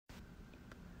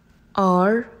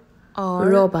R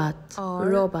robot,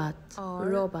 robot,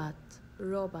 robot,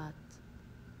 robot.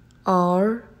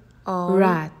 R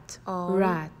rat,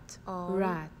 rat,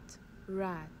 rat,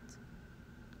 rat.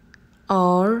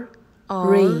 R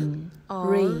rain,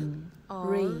 rain,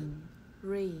 rain,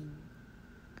 rain.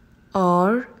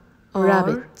 R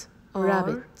rabbit,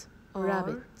 rabbit,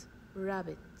 rabbit,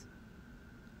 rabbit.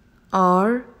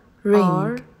 R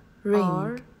ring,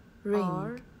 ring,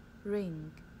 ring,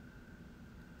 ring.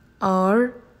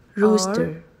 R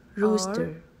rooster,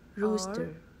 rooster,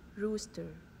 rooster, rooster.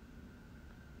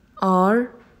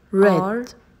 R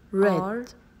red,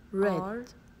 red,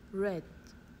 red, red.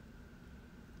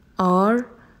 R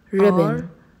ribbon,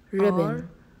 ribbon,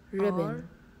 ribbon,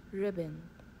 ribbon.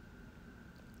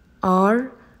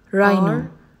 R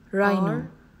rhino, rhino,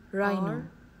 rhino,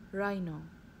 rhino.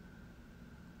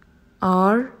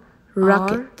 R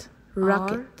rocket,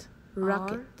 rocket,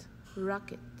 rocket,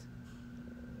 rocket.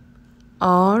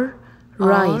 R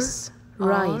rice,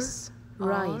 rice,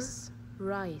 rice,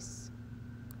 rice.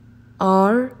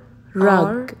 R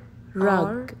rug,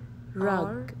 rug,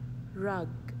 rug, rug.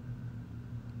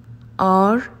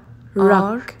 R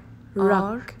rock,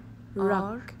 rock,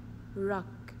 rock, rock.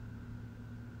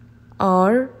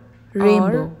 R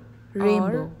rainbow,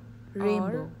 rainbow,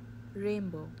 rainbow,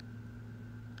 rainbow.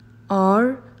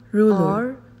 R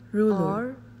ruler,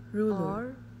 ruler,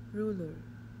 ruler, ruler.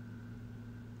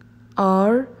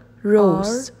 R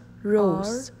rose,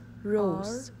 rose,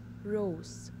 rose,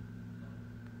 rose.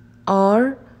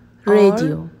 R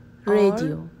radio,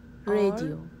 radio,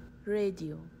 radio,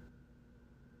 radio.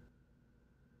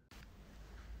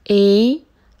 A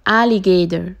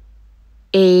alligator,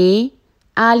 A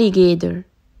alligator.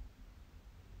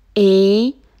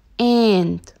 A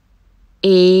ant,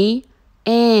 A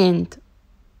ant.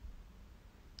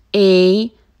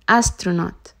 A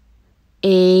astronaut,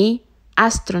 A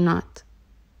astronaut.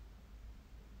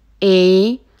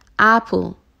 A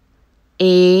apple,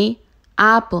 A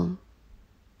apple.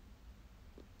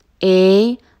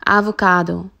 A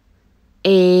avocado,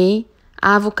 A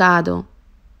avocado.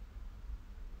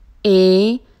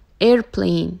 A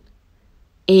airplane,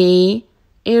 A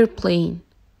airplane.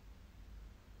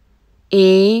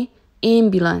 A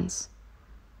ambulance,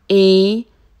 A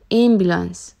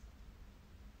ambulance.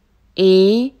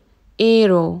 A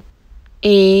arrow,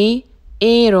 A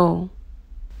arrow.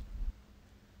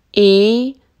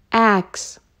 A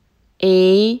axe,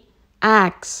 A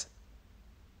axe.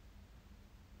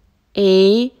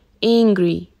 A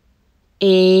angry,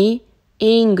 A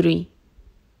angry.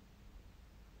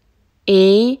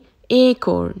 A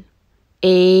acorn,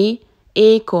 A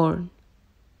acorn.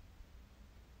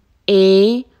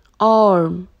 A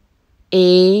arm,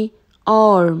 A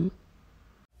arm.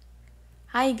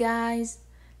 Hi guys,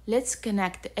 let's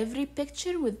connect every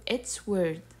picture with its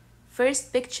word.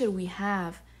 First picture we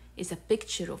have is a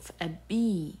picture of a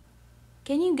bee.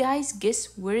 Can you guys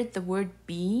guess where the word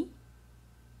bee?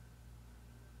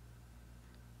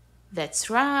 That's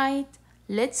right.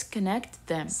 Let's connect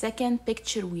them. Second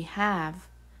picture we have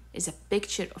is a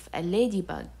picture of a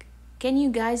ladybug. Can you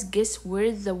guys guess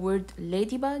where the word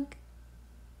ladybug?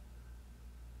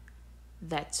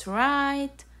 That's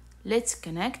right. Let's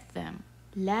connect them.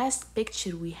 Last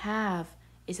picture we have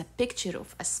is a picture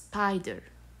of a spider.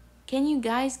 Can you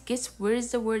guys guess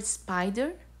where's the word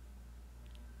spider?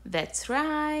 That's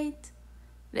right.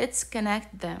 Let's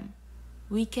connect them.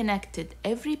 We connected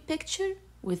every picture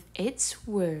with its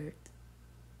word.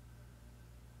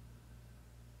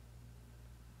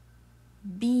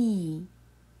 Bee,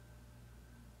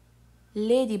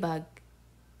 ladybug,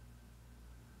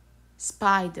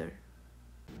 spider.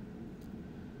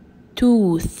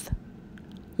 Tooth,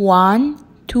 one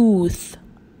tooth.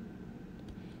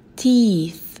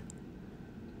 Teeth,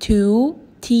 two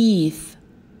teeth.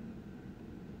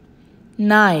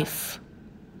 Knife,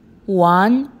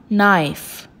 one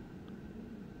knife.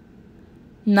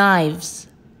 Knives,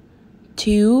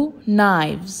 two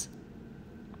knives.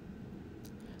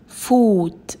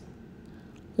 Foot,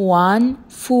 one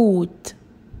foot.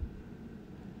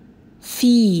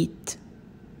 Feet,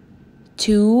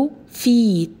 two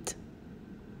feet.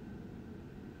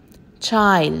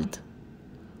 Child,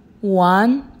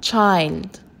 one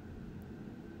child.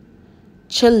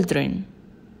 Children,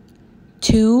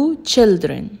 two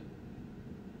children.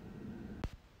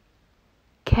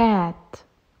 Cat,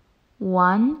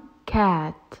 one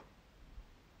cat.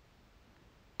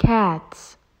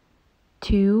 Cats,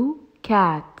 two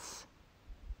cats.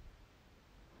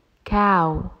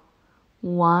 Cow,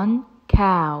 one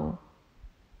cow.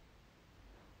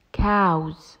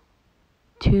 Cows,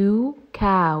 two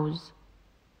cows.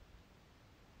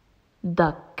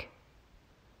 Duck,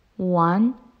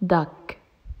 1 duck.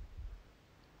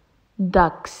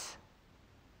 Ducks,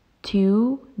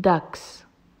 2 ducks.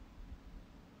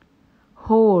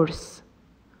 Horse,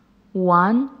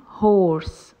 1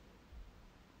 horse.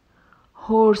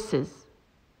 Horses,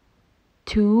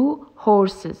 2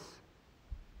 horses.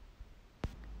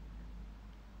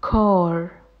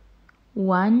 Car,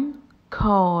 1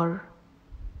 car.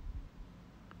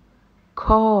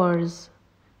 Cars,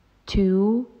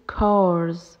 2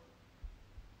 cars.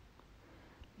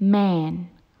 Man,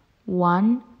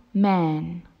 1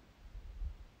 man.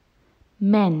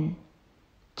 Men,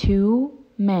 2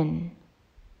 men.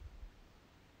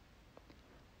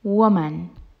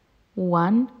 Woman,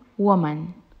 1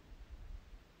 woman.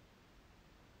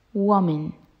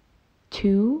 Woman,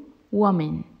 2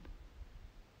 women.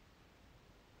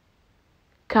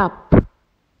 Cup,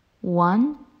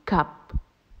 1 cup.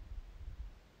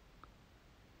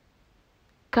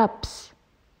 Cups,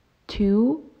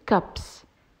 2 cups.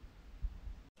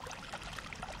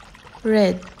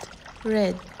 Red,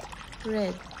 red,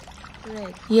 red,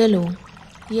 red. Yellow,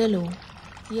 yellow,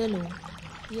 yellow,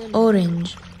 yellow.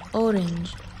 Orange,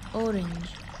 orange, orange,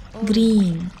 orange.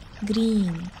 Green,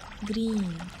 green,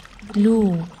 green.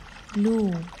 Blue,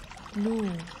 blue, blue,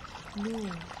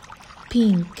 blue.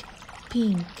 Pink,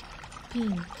 pink,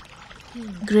 pink,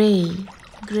 pink. Gray,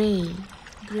 gray,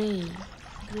 gray,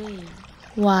 gray.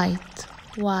 White,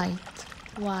 white,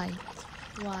 white,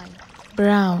 white.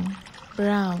 Brown,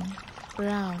 brown,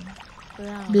 brown,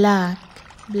 brown. Black,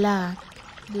 black,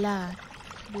 black,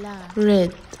 black.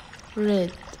 Red,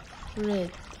 red,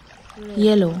 red, red.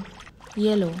 Yellow,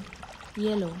 yellow,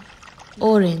 yellow.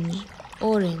 Orange,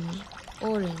 orange,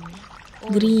 orange.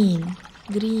 Green,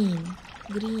 green,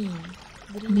 green,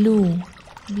 green. Blue,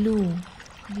 blue,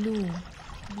 blue,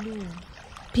 blue.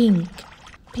 Pink,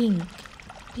 pink,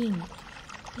 pink,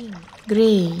 pink.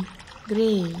 Gray,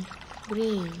 gray,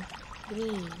 gray,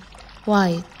 gray.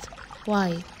 White,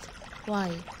 white,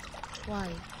 white,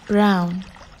 white. Brown,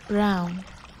 brown,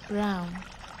 brown,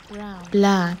 brown.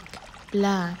 Black,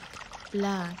 black,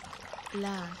 black,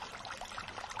 black.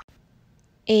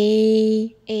 A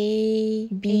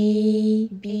B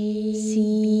C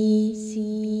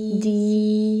D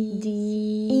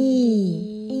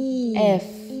E F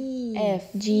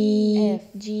G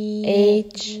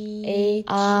H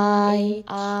I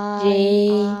J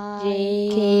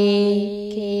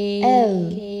K L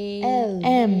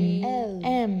M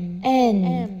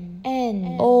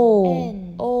N O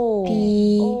P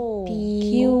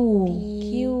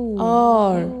Q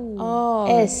R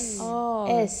S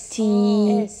T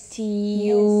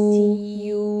U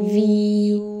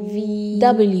V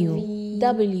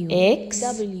W X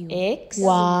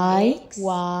Y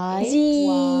Z.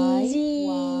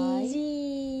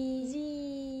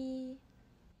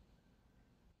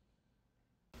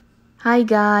 Hi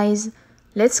guys,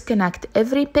 let's connect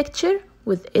every picture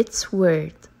with its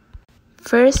word.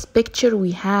 First picture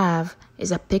we have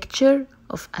is a picture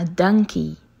of a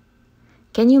donkey.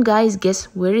 Can you guys guess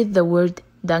where is the word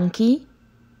donkey?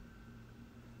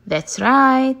 That's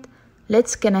right,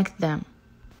 let's connect them.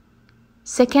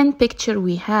 Second picture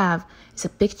we have is a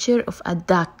picture of a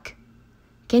duck.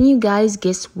 Can you guys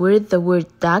guess where is the word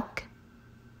duck?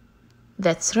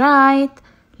 That's right,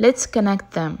 let's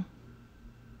connect them.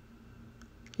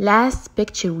 Last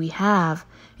picture we have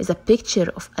is a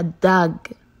picture of a dog.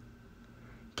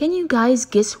 Can you guys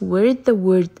guess where is the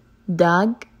word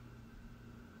dog?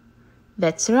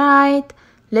 That's right,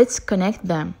 let's connect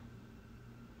them.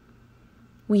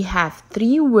 We have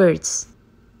 3 words: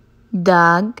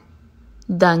 dog,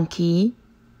 donkey,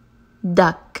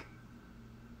 duck.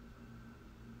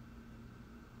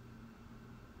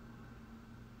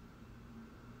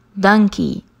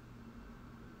 Donkey,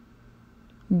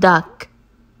 duck,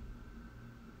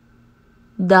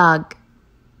 dog.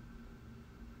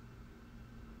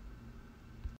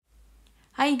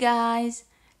 Hi guys,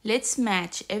 let's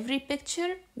match every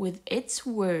picture with its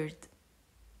word.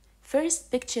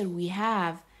 First picture we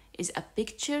have is a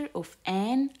picture of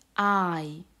an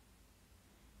eye.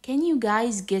 Can you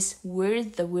guys guess where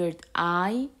is the word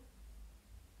eye?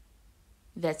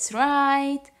 That's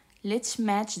right, let's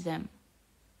match them.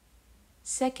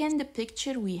 Second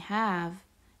picture we have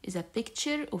is a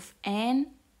picture of an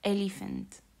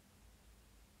elephant.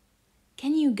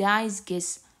 Can you guys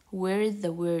guess where is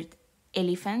the word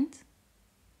elephant?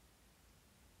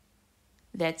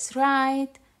 That's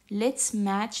right, let's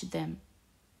match them.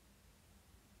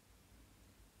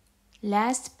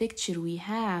 Last picture we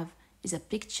have is a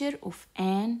picture of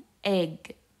an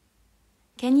egg.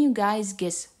 Can you guys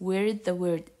guess where is the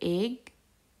word egg?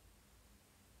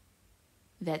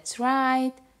 That's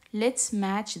right, let's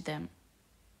match them.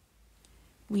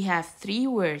 We have 3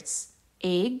 words: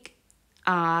 egg,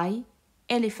 eye,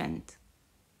 elephant.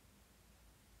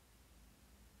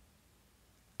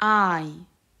 Eye,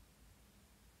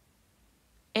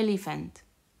 elephant,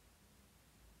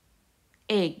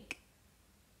 egg.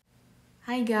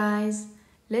 Hi guys,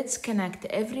 let's connect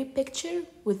every picture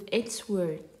with its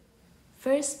word.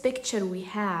 First picture we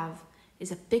have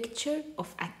is a picture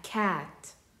of a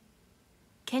cat.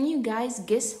 Can you guys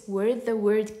guess where the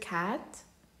word cat?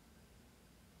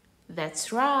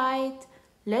 That's right,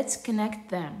 let's connect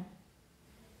them.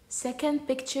 Second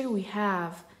picture we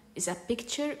have is a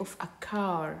picture of a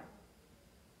car.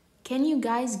 Can you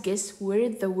guys guess where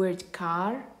the word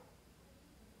car?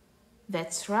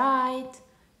 That's right,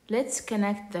 let's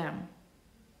connect them.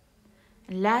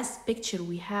 And last picture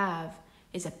we have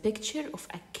is a picture of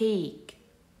a cake.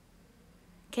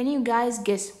 Can you guys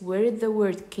guess where the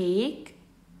word cake?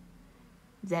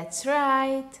 That's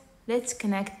right, let's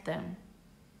connect them.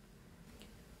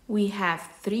 We have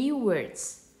 3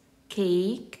 words: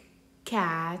 cake,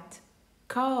 cat,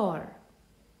 car.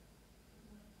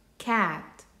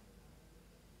 Cat,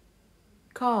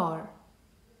 car,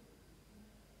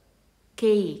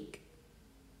 cake.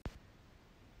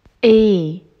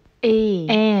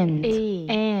 And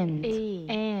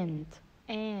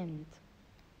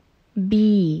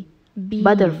B,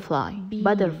 butterfly.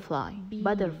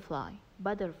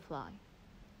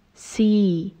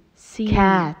 C,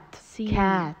 cat.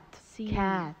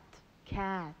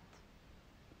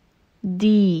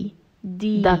 D,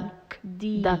 duck.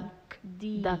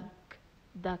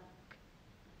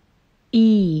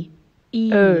 E,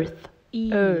 earth.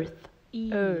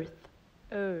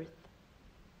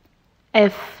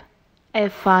 F,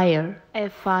 fire.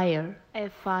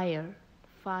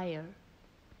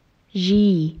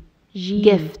 G,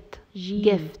 gift.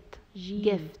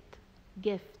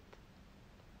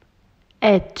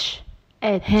 H,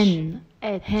 hen.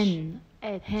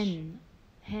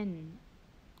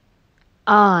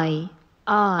 I,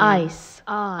 ice.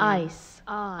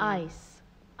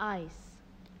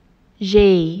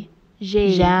 J,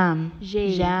 jam.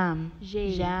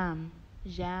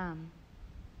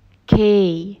 K,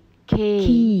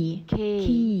 key.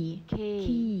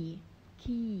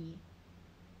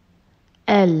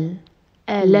 L,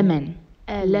 lemon.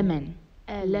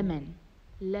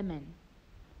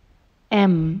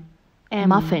 M,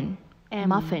 muffin.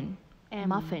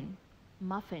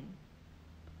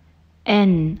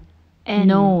 N,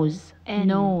 nose.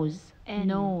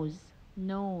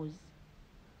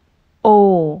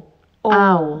 O,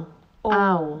 owl.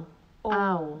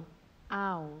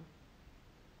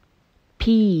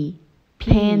 P,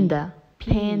 panda.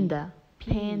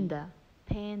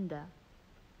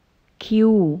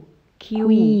 Q,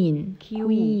 queen.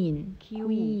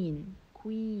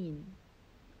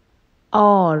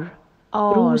 R,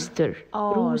 rooster.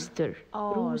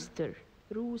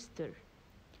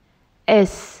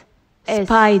 S,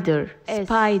 spider.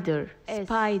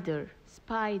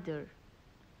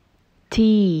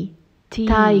 T,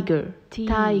 tiger.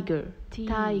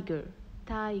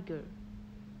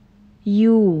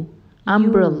 U,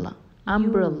 umbrella.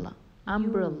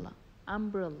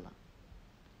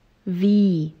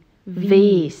 V,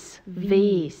 vase.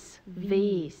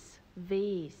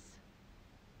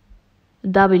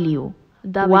 W,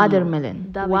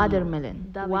 watermelon.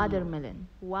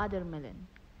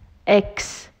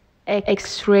 X,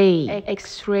 X-ray.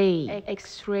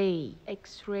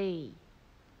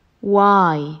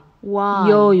 Y,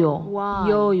 yo-yo.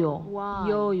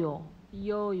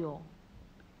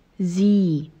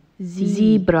 Z,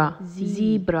 zebra.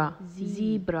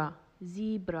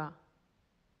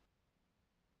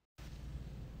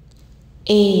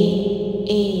 A,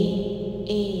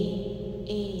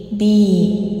 B,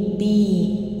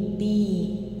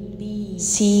 C,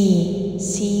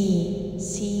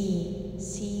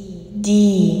 D,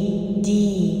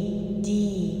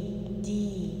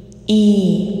 E,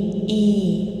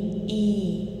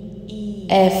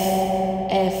 F,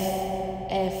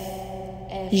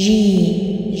 G,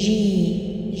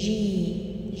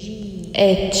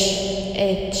 H,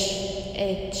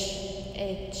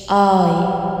 I,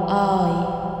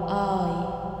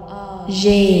 J,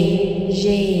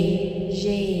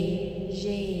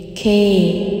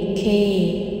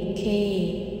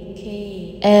 K,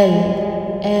 L,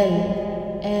 M,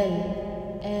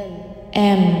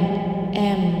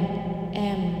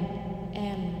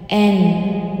 N,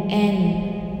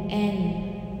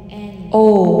 O,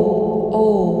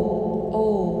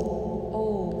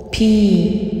 P,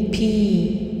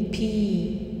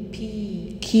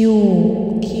 Q,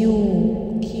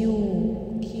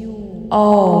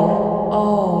 R,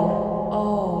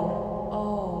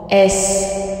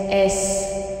 S,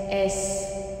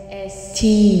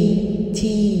 T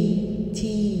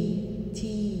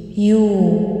U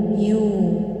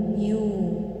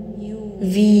V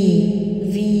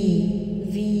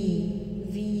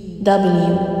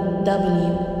W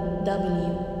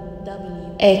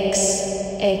X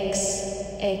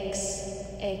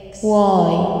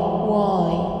Y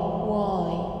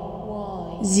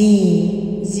Z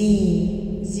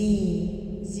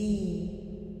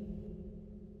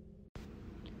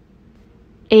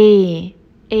A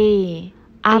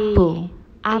apple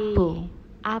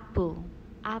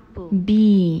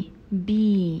B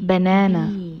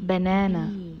banana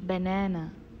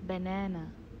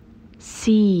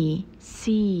C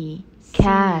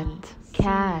cat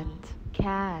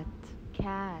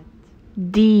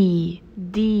D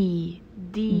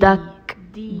duck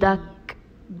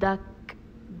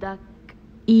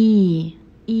E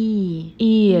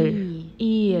ear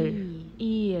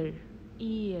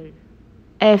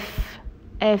F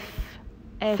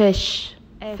fish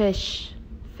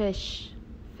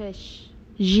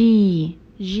G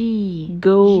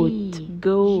goat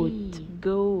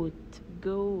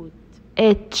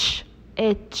H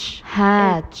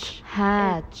hatch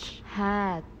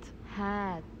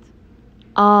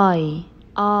I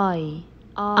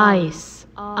ice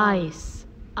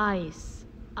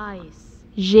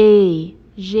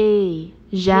J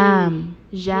jam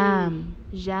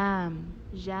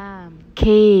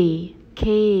K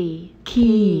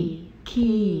key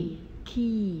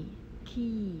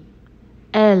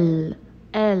L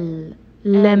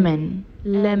lemon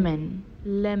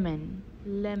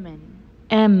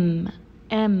M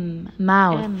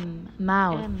mouth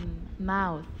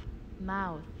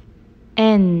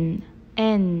N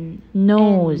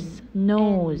nose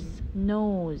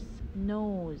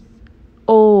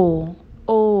O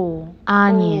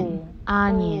onion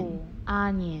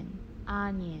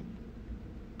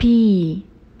P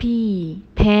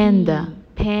panda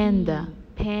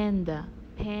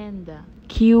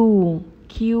Q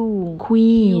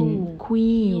queen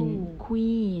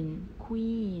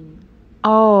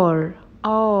R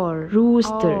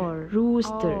rooster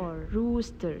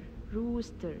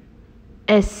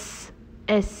S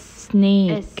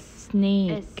snake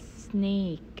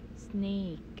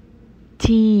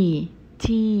T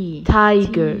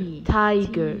tiger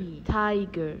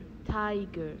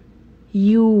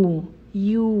U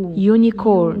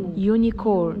unicorn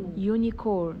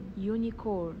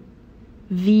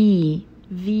V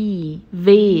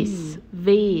vase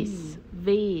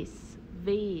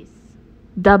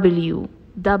W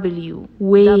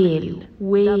whale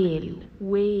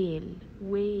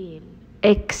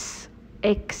X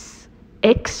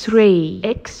X-ray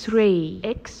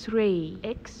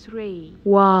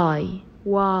Y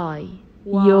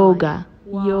yoga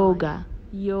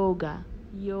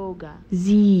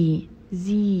Z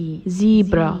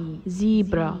zebra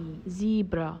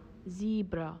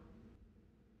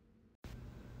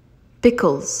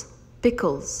Pickles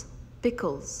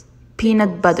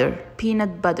peanut butter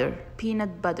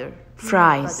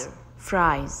fries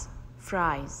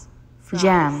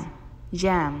jam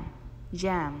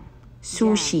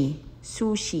sushi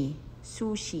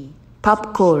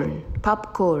popcorn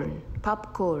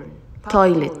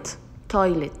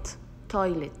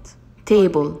toilet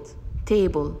table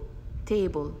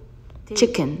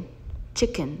chicken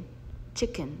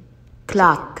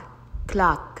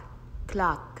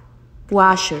clock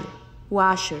washer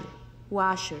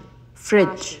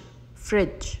fridge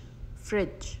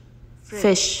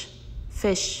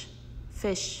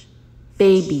fish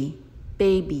baby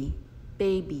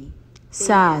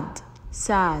sad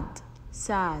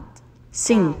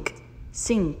sink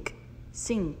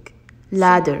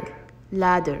ladder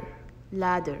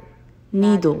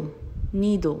needle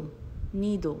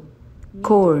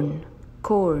corn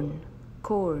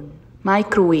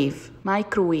microwave